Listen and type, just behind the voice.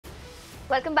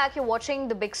Welcome back. You're watching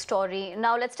The Big Story.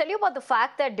 Now, let's tell you about the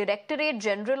fact that Directorate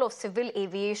General of Civil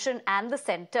Aviation and the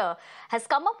Centre has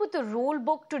come up with a rule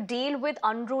book to deal with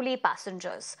unruly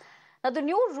passengers. Now, the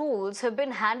new rules have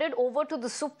been handed over to the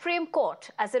Supreme Court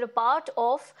as they're a part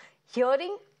of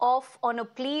hearing on a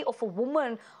plea of a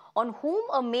woman on whom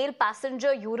a male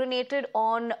passenger urinated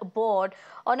on board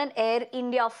on an Air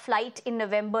India flight in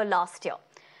November last year.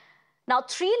 Now,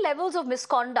 3 levels of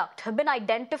misconduct have been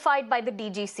identified by the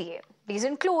DGCA. These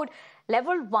include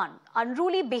Level 1,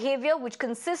 unruly behavior, which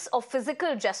consists of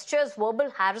physical gestures, verbal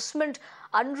harassment,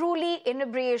 unruly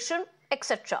inebriation,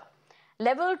 etc.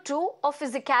 Level 2 of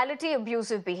physicality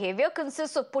abusive behavior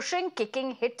consists of pushing,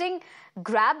 kicking, hitting,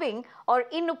 grabbing, or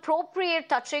inappropriate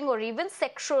touching or even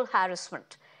sexual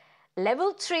harassment.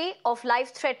 Level 3 of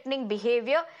life-threatening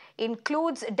behavior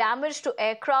includes damage to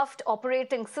aircraft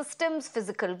operating systems,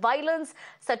 physical violence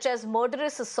such as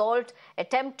murderous assault,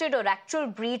 attempted or actual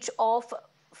breach of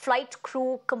flight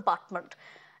crew compartment.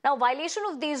 Now, violation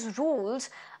of these rules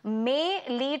may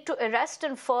lead to arrest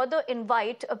and further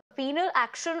invite a penal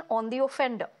action on the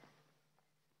offender.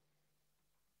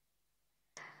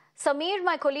 Sameer,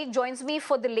 my colleague, joins me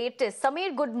for the latest.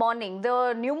 Sameer, good morning.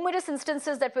 The numerous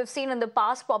instances that we've seen in the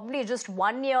past, probably just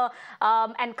 1 year,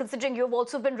 and considering you've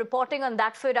also been reporting on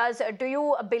that for us, do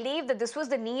you believe that this was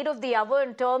the need of the hour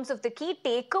in terms of the key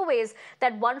takeaways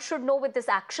that one should know with this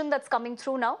action that's coming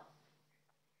through now?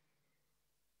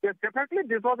 Yes, definitely.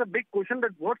 This was a big question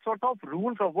that what sort of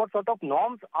rules or what sort of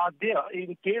norms are there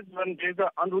in case when there is an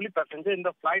unruly passenger in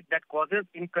the flight that causes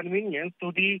inconvenience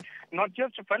to the not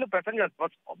just fellow passengers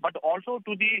but also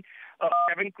to the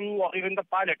cabin crew or even the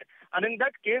pilot. And in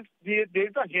that case, there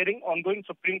is a hearing ongoing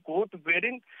Supreme Court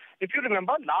wherein, if you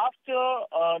remember, last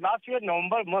year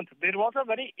November month there was a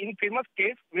very infamous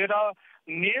case where a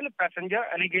male passenger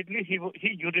allegedly he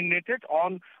urinated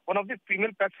on one of the female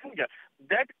passengers.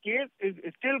 That case is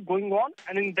still going on,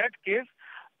 and in that case,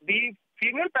 the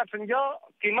female passenger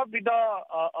came up with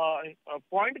a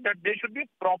point that there should be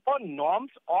proper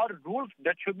norms or rules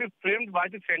that should be framed by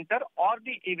the center or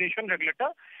the aviation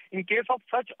regulator in case of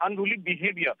such unruly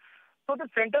behavior. So the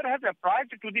center has applied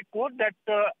to the court that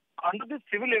under the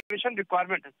civil aviation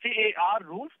requirement, CAR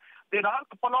rules, there are a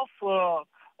couple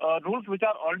of rules which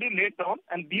are already laid down,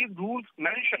 and these rules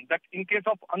mention that in case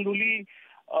of unruly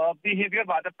behavior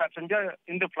by the passenger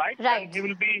in the flight, then he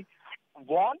will be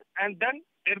warned, and then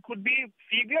there could be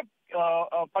severe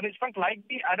punishment like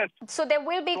the arrest. So there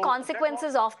will be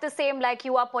consequences of the same, like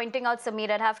you are pointing out, Sameer.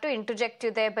 I'd have to interject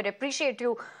you there, but appreciate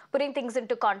you putting things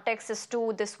into context as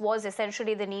to this was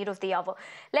essentially the need of the hour.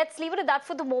 Let's leave it at that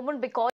for the moment, because